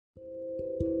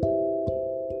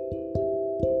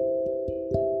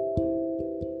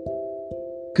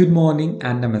Good morning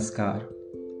and namaskar.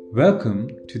 Welcome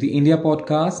to the India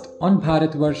podcast on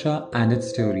Bharatvarsha and its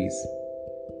stories.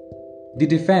 The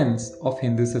Defense of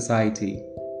Hindu Society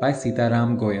by Sita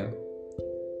Goel.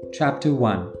 Chapter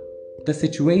 1. The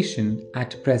Situation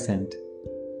at Present.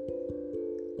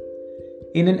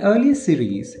 In an earlier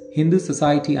series, Hindu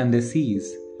Society Under Siege,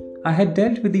 I had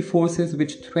dealt with the forces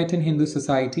which threaten Hindu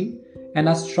society and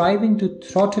are striving to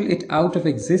throttle it out of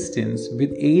existence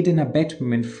with aid and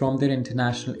abetment from their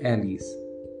international allies.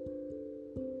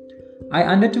 I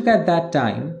undertook at that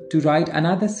time to write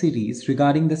another series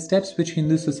regarding the steps which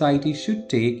Hindu society should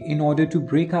take in order to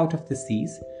break out of the siege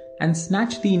and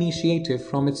snatch the initiative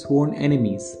from its sworn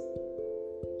enemies.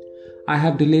 I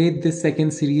have delayed this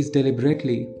second series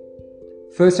deliberately.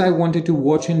 First, I wanted to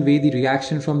watch and weigh the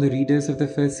reaction from the readers of the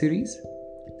first series.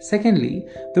 Secondly,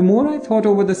 the more I thought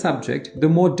over the subject, the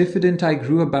more diffident I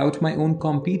grew about my own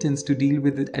competence to deal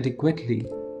with it adequately.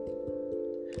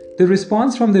 The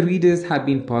response from the readers had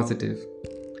been positive.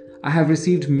 I have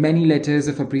received many letters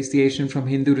of appreciation from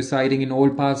Hindus residing in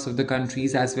all parts of the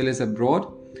countries as well as abroad,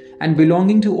 and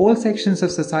belonging to all sections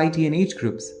of society and age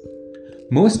groups.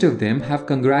 Most of them have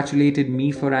congratulated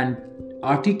me for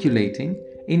articulating,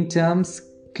 in terms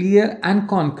clear and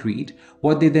concrete,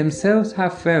 what they themselves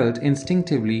have felt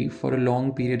instinctively for a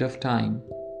long period of time.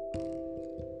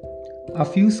 A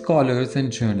few scholars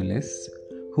and journalists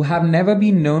who have never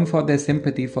been known for their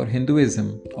sympathy for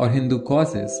Hinduism or Hindu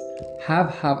causes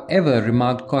have, however,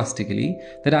 remarked caustically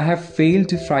that I have failed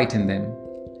to frighten them.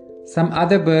 Some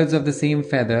other birds of the same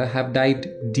feather have dived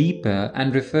deeper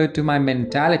and referred to my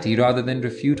mentality rather than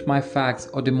refute my facts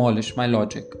or demolish my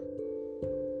logic.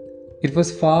 It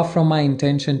was far from my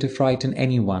intention to frighten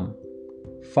anyone,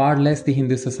 far less the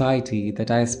Hindu society that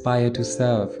I aspire to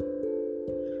serve.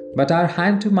 But our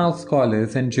hand-to-mouth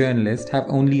scholars and journalists have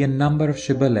only a number of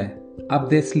shibboleth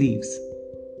up their sleeves.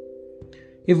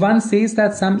 If one says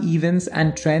that some events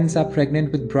and trends are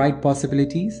pregnant with bright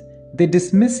possibilities, they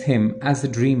dismiss him as a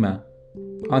dreamer.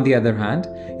 On the other hand,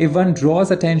 if one draws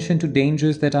attention to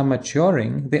dangers that are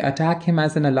maturing, they attack him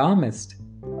as an alarmist.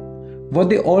 What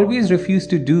they always refuse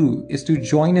to do is to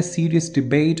join a serious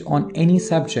debate on any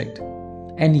subject,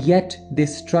 and yet they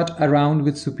strut around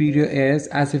with superior airs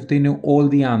as if they know all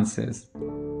the answers.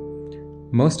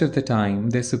 Most of the time,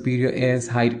 their superior airs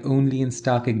hide only in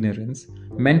stark ignorance,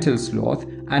 mental sloth,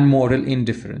 and moral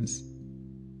indifference.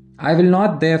 I will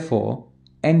not, therefore,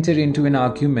 enter into an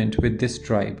argument with this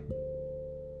tribe.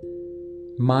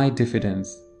 My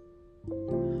diffidence.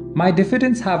 My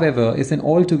diffidence, however, is an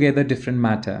altogether different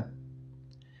matter.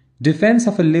 Defense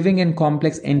of a living and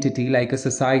complex entity like a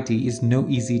society is no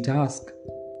easy task.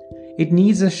 It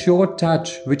needs a sure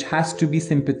touch which has to be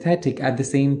sympathetic at the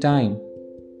same time.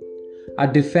 A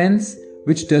defense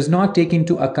which does not take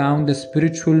into account the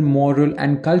spiritual, moral,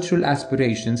 and cultural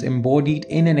aspirations embodied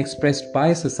in and expressed by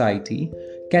a society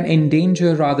can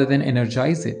endanger rather than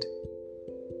energize it.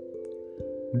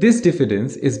 This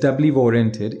diffidence is doubly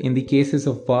warranted in the cases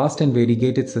of vast and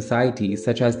variegated societies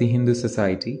such as the Hindu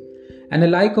society, and a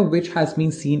like of which has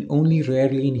been seen only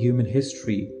rarely in human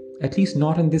history, at least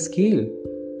not on this scale.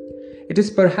 It is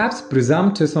perhaps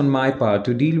presumptuous on my part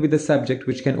to deal with a subject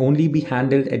which can only be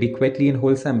handled adequately and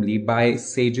wholesomely by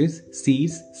sages,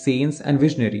 seers, saints, and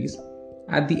visionaries.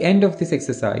 At the end of this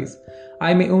exercise,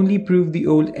 I may only prove the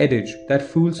old adage that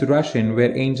fools rush in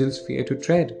where angels fear to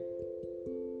tread.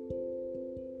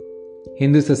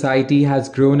 Hindu society has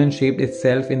grown and shaped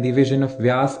itself in the vision of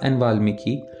Vyas and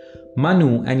Valmiki,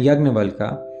 Manu and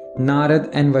Yagnavalka, Narad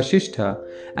and Vasishtha,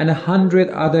 and 100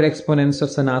 other exponents of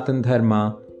Sanatan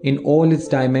Dharma in all its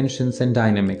dimensions and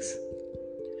dynamics.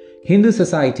 Hindu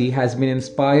society has been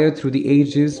inspired through the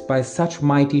ages by such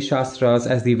mighty Shastras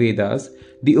as the Vedas,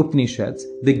 the Upanishads,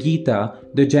 the Gita,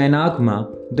 the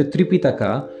Jainagma, the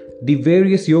Tripitaka, the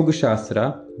various Yoga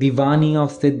Shastra, the Vani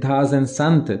of Siddhas and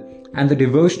Sant, and the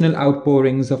devotional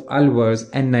outpourings of Alvars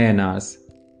and Nayanas.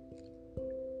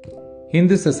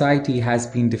 Hindu society has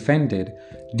been defended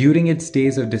during its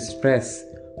days of distress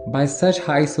by such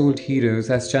high-souled heroes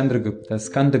as Chandragupta,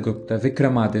 Skandagupta,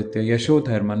 Vikramaditya,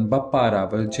 Yashodharman, Bappa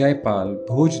Raval, Jaipal,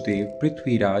 Bhojdev,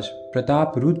 Prithviraj,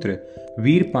 Pratap Rudra,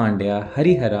 Veer Pandya,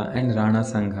 Harihara and Rana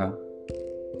Sangha.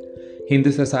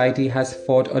 Hindu society has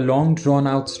fought a long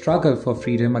drawn-out struggle for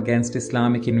freedom against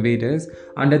Islamic invaders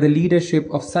under the leadership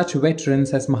of such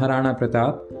veterans as Maharana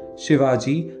Pratap,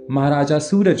 Shivaji, Maharaja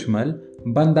Surajmal,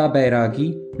 Banda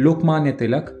Bairagi, Lokmanya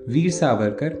Tilak, Veer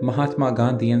Savarkar, Mahatma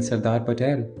Gandhi and Sardar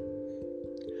Patel.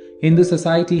 Hindu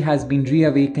society has been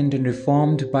reawakened and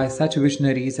reformed by such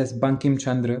visionaries as Bankim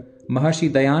Chandra,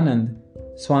 Maharshi Dayanand,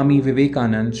 Swami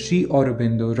Vivekanand, Shri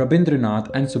Aurobindo, Rabindranath,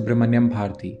 and Subramanyam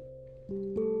Bharati.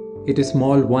 It is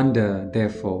small wonder,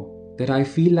 therefore, that I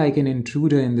feel like an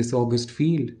intruder in this august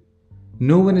field.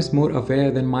 No one is more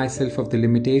aware than myself of the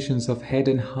limitations of head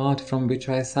and heart from which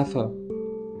I suffer.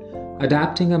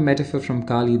 Adapting a metaphor from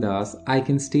Kalidas, I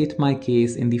can state my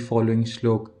case in the following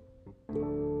shlok.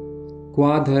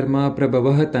 Qua dharma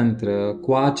prabhavah tantra,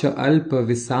 qua cha alpa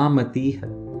visamatiha,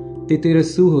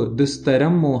 titirasuh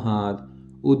dustaram mohad,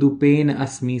 udupen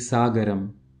asmi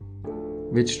sagaram.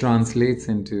 Which translates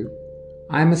into,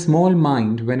 I am a small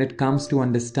mind when it comes to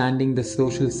understanding the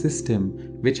social system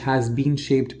which has been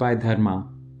shaped by dharma.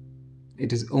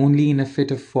 It is only in a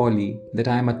fit of folly that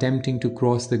I am attempting to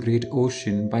cross the great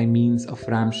ocean by means of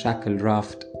ramshackle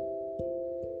raft.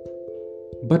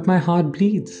 But my heart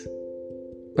bleeds.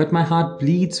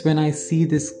 When I see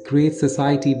this great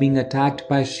society being attacked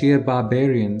by sheer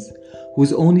barbarians,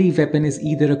 whose only weapon is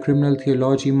either a criminal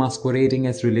theology masquerading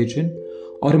as religion,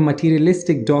 or a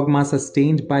materialistic dogma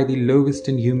sustained by the lowest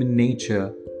in human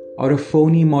nature, or a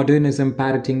phony modernism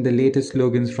parroting the latest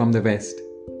slogans from the West.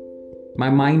 My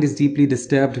mind is deeply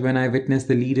disturbed when I witness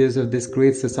the leaders of this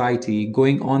great society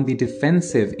going on the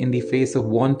defensive in the face of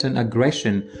wanton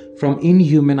aggression from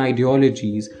inhuman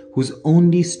ideologies whose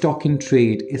only stock in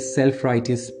trade is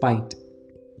self-righteous spite.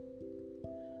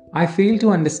 I fail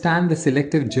to understand the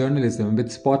selective journalism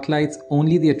which spotlights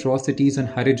only the atrocities on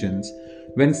Harijans,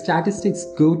 when statistics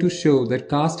go to show that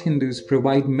caste Hindus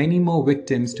provide many more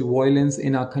victims to violence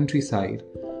in our countryside,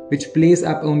 which plays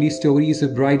up only stories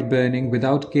of bride burning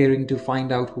without caring to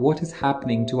find out what is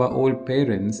happening to our old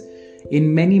parents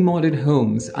in many modern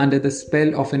homes under the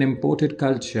spell of an imported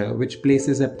culture which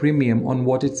places a premium on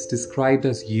what is described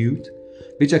as youth,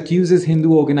 which accuses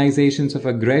Hindu organizations of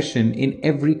aggression in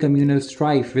every communal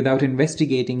strife without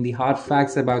investigating the hard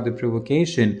facts about the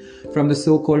provocation from the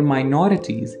so-called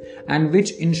minorities, and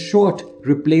which in short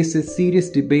replaces serious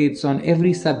debates on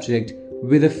every subject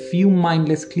with a few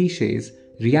mindless cliches,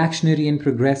 reactionary and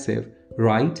progressive,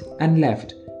 right and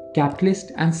left,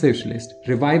 capitalist and socialist,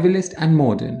 revivalist and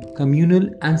modern, communal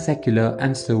and secular,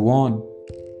 and so on.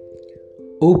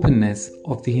 Openness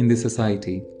of the Hindu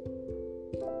society.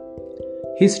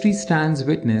 History stands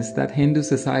witness that Hindu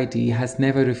society has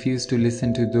never refused to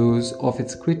listen to those of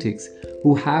its critics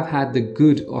who have had the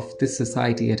good of this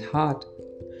society at heart.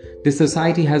 This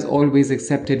society has always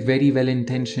accepted very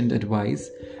well-intentioned advice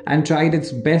and tried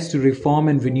its best to reform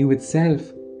and renew itself.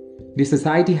 The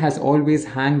society has always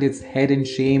hanged its head in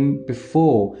shame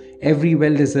before every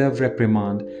well-deserved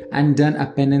reprimand and done a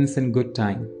penance in good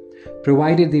time,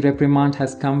 provided the reprimand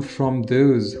has come from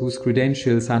those whose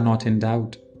credentials are not in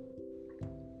doubt.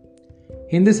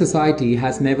 Hindu society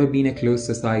has never been a closed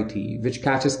society which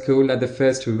catches cold at the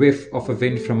first whiff of a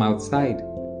wind from outside.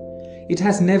 It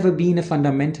has never been a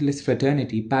fundamentalist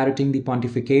fraternity parroting the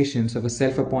pontifications of a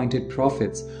self-appointed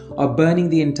prophets or burning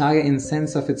the entire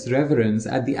incense of its reverence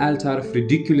at the altar of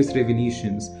ridiculous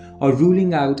revelations or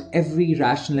ruling out every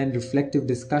rational and reflective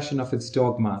discussion of its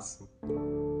dogmas.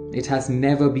 It has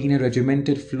never been a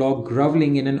regimented flock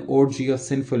groveling in an orgy of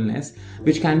sinfulness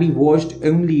which can be washed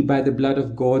only by the blood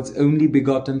of God's only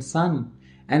begotten Son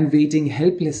and waiting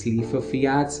helplessly for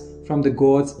fiats from the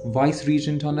God's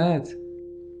vice-regent on earth.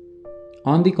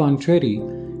 On the contrary,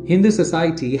 Hindu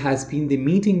society has been the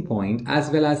meeting point as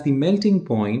well as the melting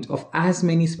point of as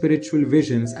many spiritual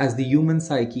visions as the human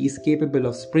psyche is capable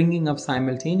of springing up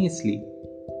simultaneously.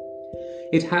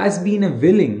 It has been a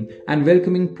willing and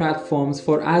welcoming platform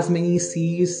for as many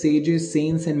seers, sages,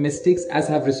 saints and mystics as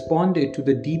have responded to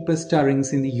the deeper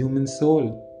stirrings in the human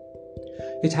soul.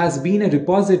 It has been a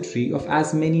repository of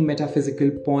as many metaphysical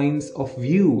points of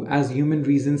view as human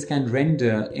reasons can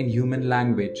render in human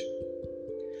language.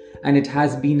 And it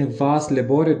has been a vast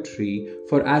laboratory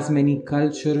for as many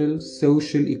cultural,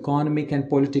 social, economic and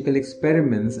political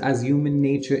experiments as human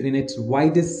nature in its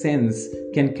widest sense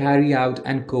can carry out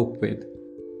and cope with.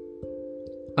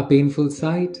 A painful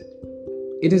sight?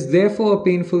 It is therefore a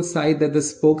painful sight that the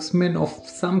spokesman of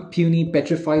some puny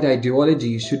petrified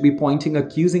ideology should be pointing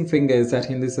accusing fingers at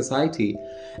Hindu society,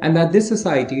 and that this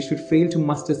society should fail to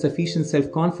muster sufficient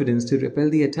self-confidence to repel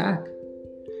the attack.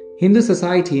 Hindu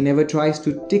society never tries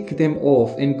to tick them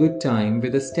off in good time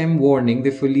with a stern warning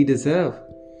they fully deserve.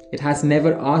 It has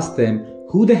never asked them,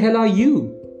 "Who the hell are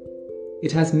you?"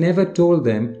 It has never told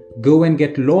them, "Go and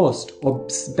get lost," or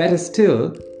better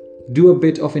still, do a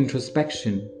bit of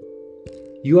introspection.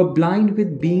 You are blind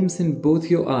with beams in both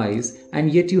your eyes,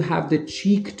 and yet you have the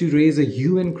cheek to raise a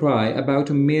hue and cry about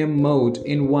a mere mote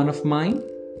in one of mine?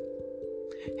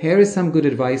 Here is some good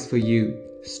advice for you.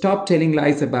 Stop telling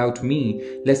lies about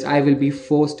me, lest I will be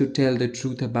forced to tell the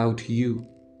truth about you.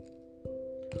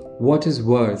 What is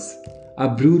worse, a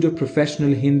brood of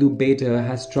professional Hindu beta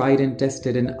has tried and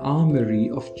tested an armory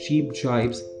of cheap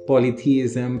jibes: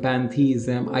 polytheism,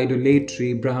 pantheism,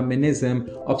 idolatry, Brahmanism,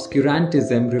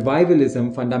 obscurantism,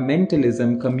 revivalism,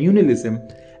 fundamentalism, communalism,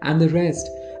 and the rest,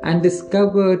 and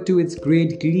discovered to its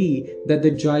great glee that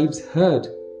the jibes hurt.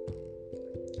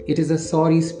 It is a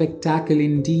sorry spectacle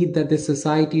indeed that the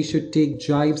society should take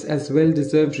jibes as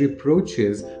well-deserved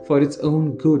reproaches for its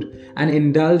own good and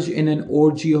indulge in an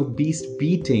orgy of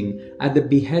beast-beating at the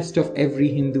behest of every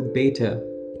Hindu beta.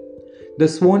 The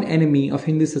sworn enemy of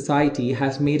Hindu society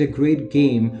has made a great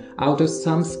game out of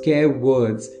some scare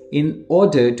words in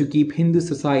order to keep Hindu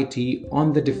society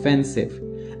on the defensive,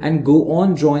 and go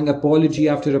on drawing apology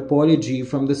after apology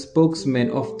from the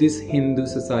spokesmen of this Hindu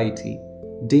society,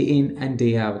 day in and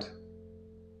day out.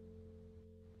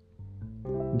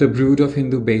 The brood of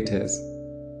Hindu betas.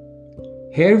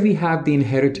 Here we have the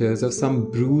inheritors of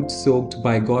some brood-soaked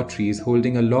bigotries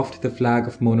holding aloft the flag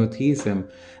of monotheism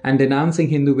and denouncing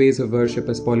Hindu ways of worship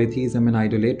as polytheism and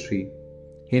idolatry.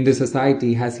 Hindu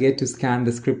society has yet to scan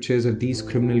the scriptures of these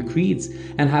criminal creeds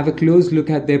and have a close look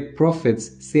at their prophets,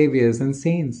 saviors, and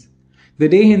saints. The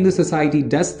day Hindu society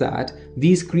does that,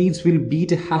 these creeds will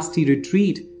beat a hasty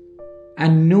retreat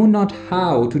and know not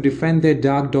how to defend their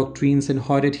dark doctrines and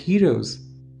horrid heroes.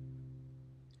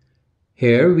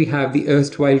 Here we have the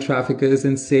erstwhile traffickers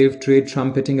in slave trade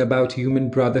trumpeting about human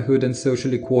brotherhood and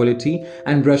social equality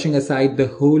and brushing aside the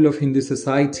whole of Hindu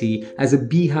society as a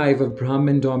beehive of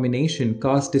Brahmin domination,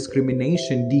 caste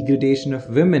discrimination, degradation of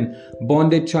women,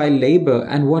 bonded child labor,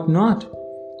 and what not.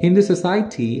 Hindu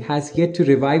society has yet to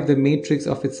revive the matrix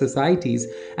of its societies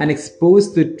and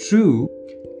expose the true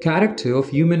character of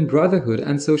human brotherhood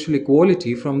and social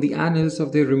equality from the annals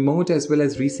of their remote as well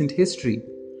as recent history.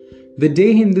 The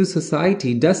day Hindu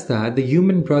society does that, the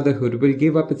human brotherhood will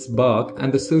give up its bark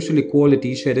and the social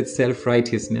equality shed its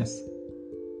self-righteousness.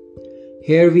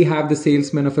 Here we have the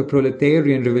salesman of a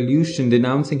proletarian revolution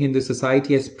denouncing Hindu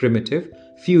society as primitive,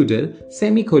 feudal,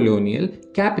 semi-colonial,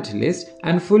 capitalist,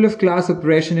 and full of class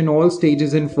oppression in all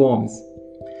stages and forms.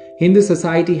 Hindu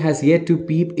society has yet to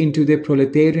peep into their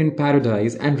proletarian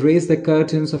paradise and raise the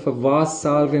curtains of a vast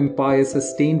salve empire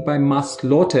sustained by mass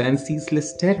slaughter and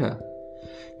ceaseless terror.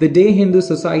 The day Hindu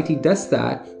society does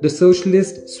that, the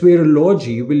socialist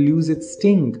swearology will lose its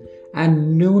sting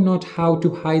and know not how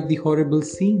to hide the horrible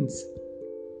scenes.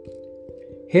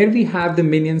 Here we have the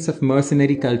minions of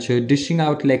mercenary culture dishing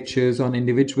out lectures on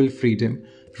individual freedom,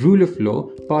 rule of law,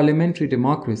 parliamentary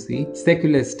democracy,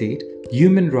 secular state,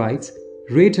 human rights,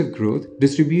 rate of growth,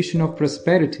 distribution of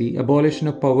prosperity, abolition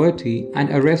of poverty, and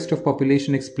arrest of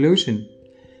population explosion.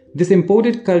 This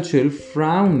imported culture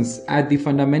frowns at the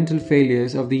fundamental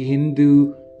failures of the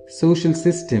Hindu social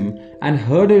system and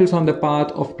hurdles on the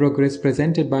path of progress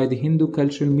presented by the Hindu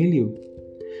cultural milieu.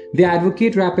 They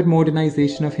advocate rapid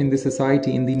modernization of Hindu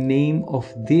society in the name of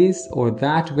this or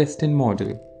that Western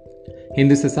model.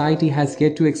 Hindu society has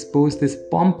yet to expose this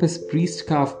pompous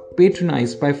priestcraft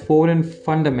patronized by foreign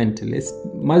fundamentalists,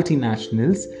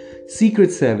 multinationals,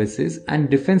 secret services, and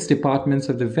defense departments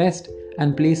of the West,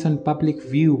 and place on public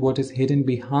view what is hidden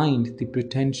behind the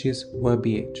pretentious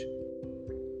verbiage.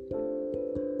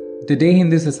 The day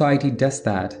Hindu society does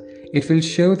that, it will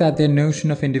show that their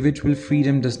notion of individual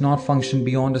freedom does not function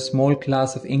beyond a small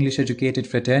class of English-educated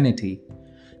fraternity,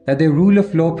 that their rule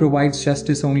of law provides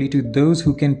justice only to those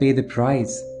who can pay the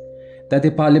price, that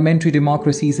their parliamentary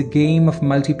democracy is a game of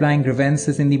multiplying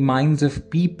grievances in the minds of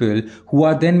people who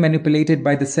are then manipulated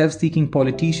by the self-seeking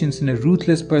politicians in a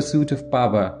ruthless pursuit of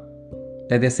power,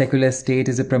 that their secular state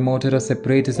is a promoter of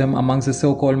separatism amongst the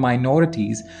so-called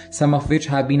minorities, some of which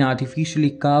have been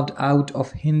artificially carved out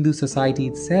of Hindu society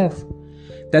itself,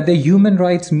 that their human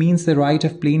rights means the right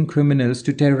of plain criminals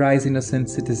to terrorize innocent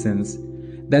citizens,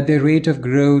 that their rate of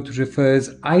growth refers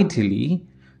ideally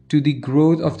to the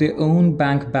growth of their own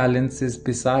bank balances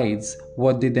besides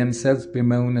what they themselves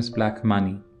bemoan as black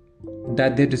money,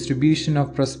 that their distribution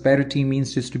of prosperity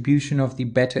means distribution of the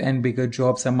better and bigger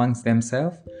jobs amongst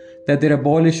themselves, that their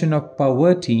abolition of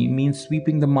poverty means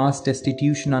sweeping the mass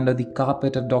destitution under the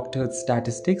carpet of doctored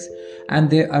statistics, and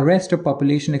their arrest of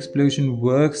population explosion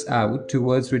works out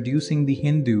towards reducing the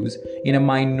Hindus in a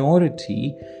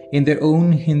minority in their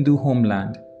own Hindu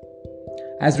homeland.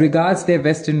 As regards their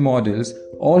Western models,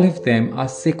 all of them are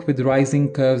sick with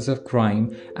rising curves of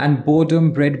crime and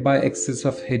boredom bred by excess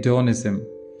of hedonism.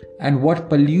 And what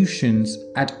pollutions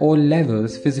at all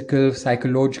levels, physical,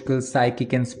 psychological,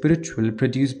 psychic, and spiritual,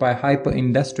 produced by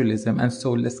hyper-industrialism and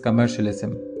soulless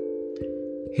commercialism.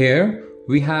 Here,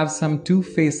 we have some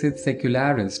two-faced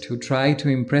secularists who try to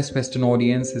impress Western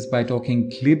audiences by talking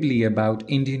glibly about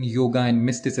Indian yoga and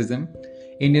mysticism,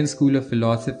 Indian school of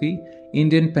philosophy,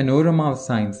 Indian panorama of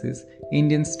sciences,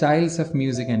 Indian styles of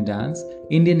music and dance,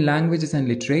 Indian languages and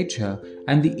literature,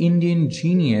 and the Indian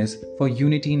genius for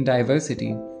unity in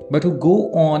diversity, but who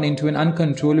go on into an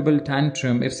uncontrollable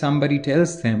tantrum if somebody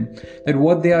tells them that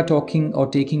what they are talking or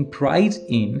taking pride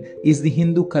in is the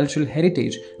Hindu cultural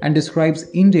heritage and describes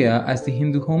India as the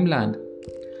Hindu homeland.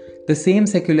 The same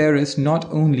secularists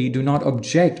not only do not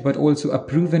object but also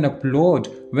approve and applaud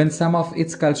when some of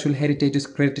its cultural heritage is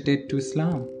credited to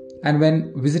Islam. And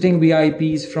when visiting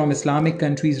VIPs from Islamic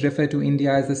countries refer to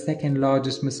India as the second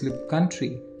largest Muslim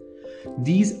country.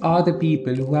 These are the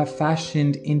people who have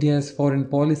fashioned India's foreign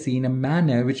policy in a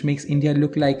manner which makes India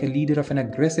look like a leader of an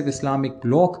aggressive Islamic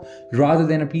bloc rather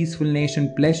than a peaceful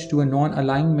nation pledged to a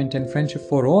non-alignment and friendship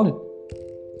for all.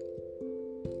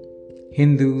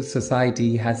 Hindu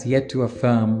society has yet to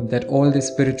affirm that all the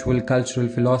spiritual, cultural,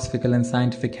 philosophical and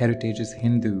scientific heritage is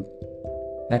Hindu.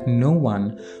 That no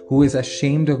one who is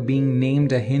ashamed of being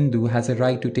named a Hindu has a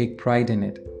right to take pride in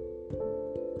it.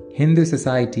 Hindu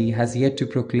society has yet to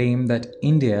proclaim that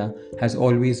India has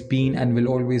always been and will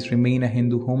always remain a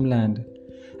Hindu homeland,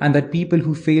 and that people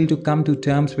who fail to come to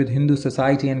terms with Hindu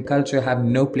society and culture have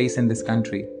no place in this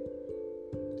country.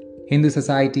 Hindu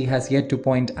society has yet to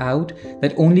point out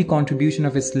that only contribution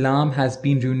of Islam has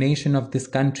been ruination of this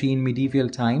country in medieval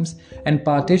times and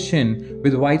partition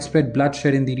with widespread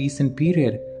bloodshed in the recent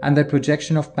period, and that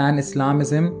projection of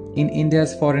pan-Islamism in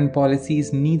India's foreign policy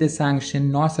is neither sanctioned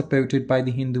nor supported by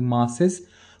the Hindu masses,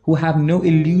 who have no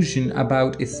illusion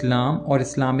about Islam or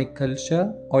Islamic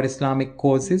culture or Islamic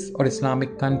causes or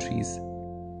Islamic countries.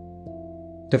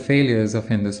 The failures of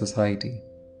Hindu society.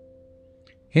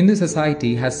 Hindu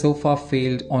society has so far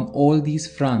failed on all these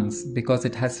fronts because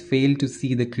it has failed to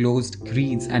see the closed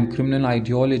creeds and criminal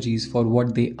ideologies for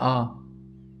what they are.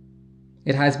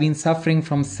 It has been suffering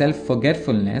from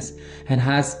self-forgetfulness and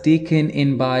has taken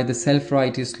in by the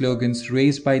self-righteous slogans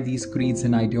raised by these creeds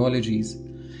and ideologies.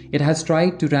 It has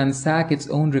tried to ransack its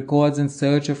own records in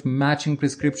search of matching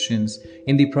prescriptions.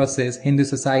 In the process, Hindu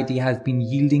society has been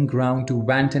yielding ground to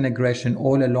wanton aggression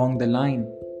all along the line.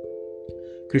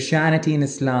 Christianity and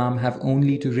Islam have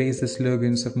only to raise the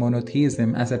slogans of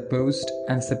monotheism as opposed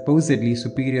and supposedly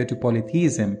superior to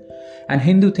polytheism, and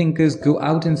Hindu thinkers go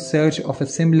out in search of a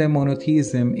similar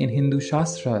monotheism in Hindu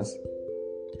Shastras.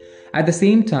 At the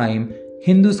same time,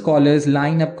 Hindu scholars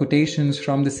line up quotations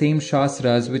from the same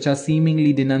Shastras which are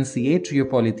seemingly denunciatory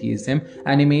of polytheism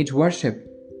and image worship.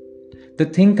 The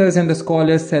thinkers and the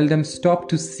scholars seldom stop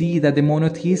to see that the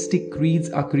monotheistic creeds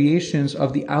are creations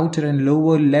of the outer and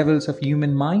lower levels of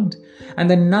human mind, and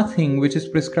that nothing which is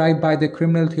prescribed by the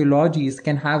criminal theologies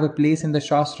can have a place in the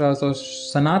Shastras or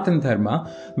Sanatan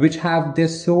Dharma, which have their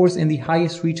source in the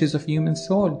highest reaches of human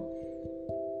soul.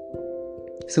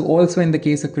 So also in the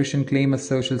case of Christian claim of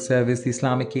social service, the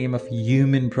Islamic claim of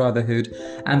human brotherhood,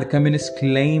 and the communist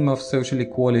claim of social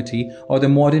equality, or the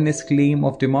modernist claim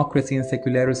of democracy and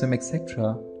secularism,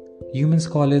 etc., human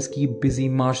scholars keep busy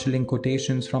marshalling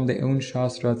quotations from their own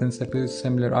Shastras and suppose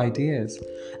similar ideas,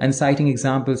 and citing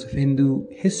examples of Hindu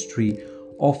history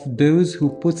of those who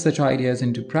put such ideas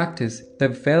into practice.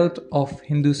 The wealth of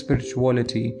Hindu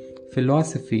spirituality,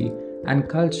 philosophy, and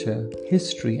culture,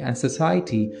 history, and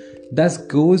society thus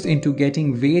goes into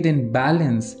getting weighed in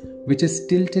balance, which is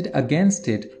tilted against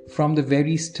it from the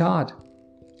very start.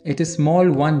 It is small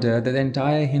wonder that the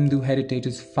entire Hindu heritage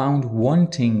is found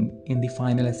wanting in the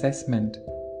final assessment.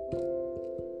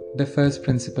 The first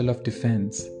principle of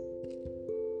defense.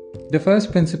 The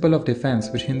first principle of defense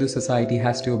which Hindu society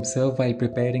has to observe while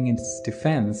preparing its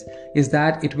defense is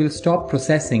that it will stop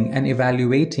processing and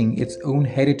evaluating its own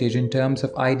heritage in terms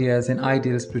of ideas and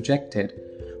ideals projected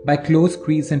by close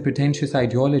creeds and pretentious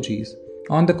ideologies.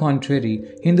 On the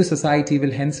contrary, Hindu society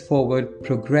will henceforward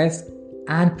progress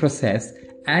and process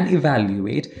and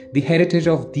evaluate the heritage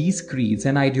of these creeds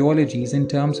and ideologies in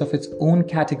terms of its own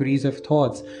categories of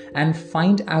thoughts and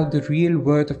find out the real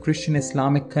worth of Christian,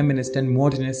 Islamic, communist and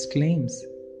modernist claims.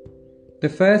 The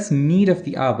first need of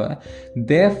the hour,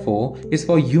 therefore, is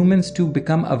for humans to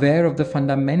become aware of the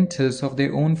fundamentals of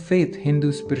their own faith,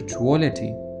 Hindu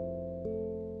spirituality.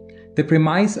 The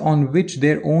premise on which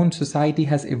their own society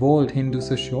has evolved, Hindu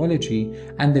sociology,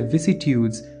 and the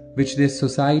vicissitudes which this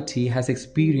society has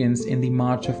experienced in the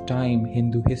march of time,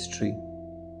 Hindu history.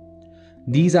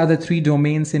 These are the three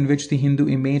domains in which the Hindu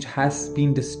image has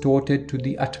been distorted to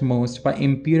the utmost by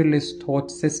imperialist thought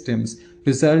systems,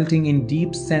 resulting in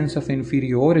deep sense of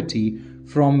inferiority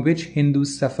from which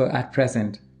Hindus suffer at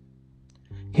present.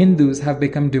 Hindus have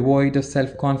become devoid of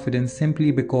self-confidence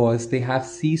simply because they have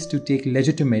ceased to take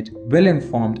legitimate,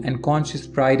 well-informed, and conscious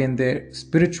pride in their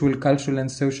spiritual, cultural,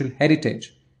 and social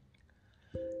heritage.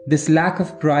 This lack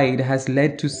of pride has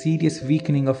led to serious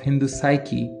weakening of Hindu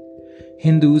psyche.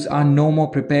 Hindus are no more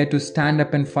prepared to stand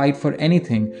up and fight for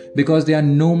anything because they are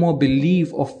no more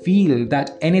believe or feel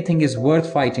that anything is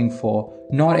worth fighting for,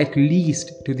 nor at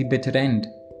least to the bitter end.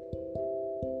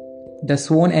 The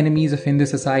sworn enemies of Hindu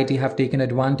society have taken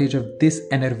advantage of this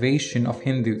enervation of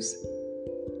Hindus.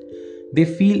 They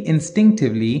feel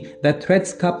instinctively that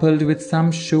threats coupled with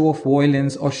some show of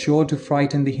violence are sure to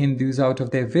frighten the Hindus out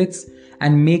of their wits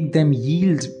and make them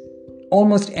yield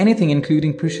almost anything,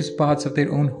 including precious parts of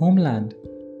their own homeland.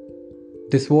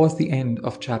 This was the end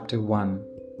of chapter 1.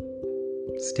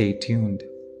 Stay tuned.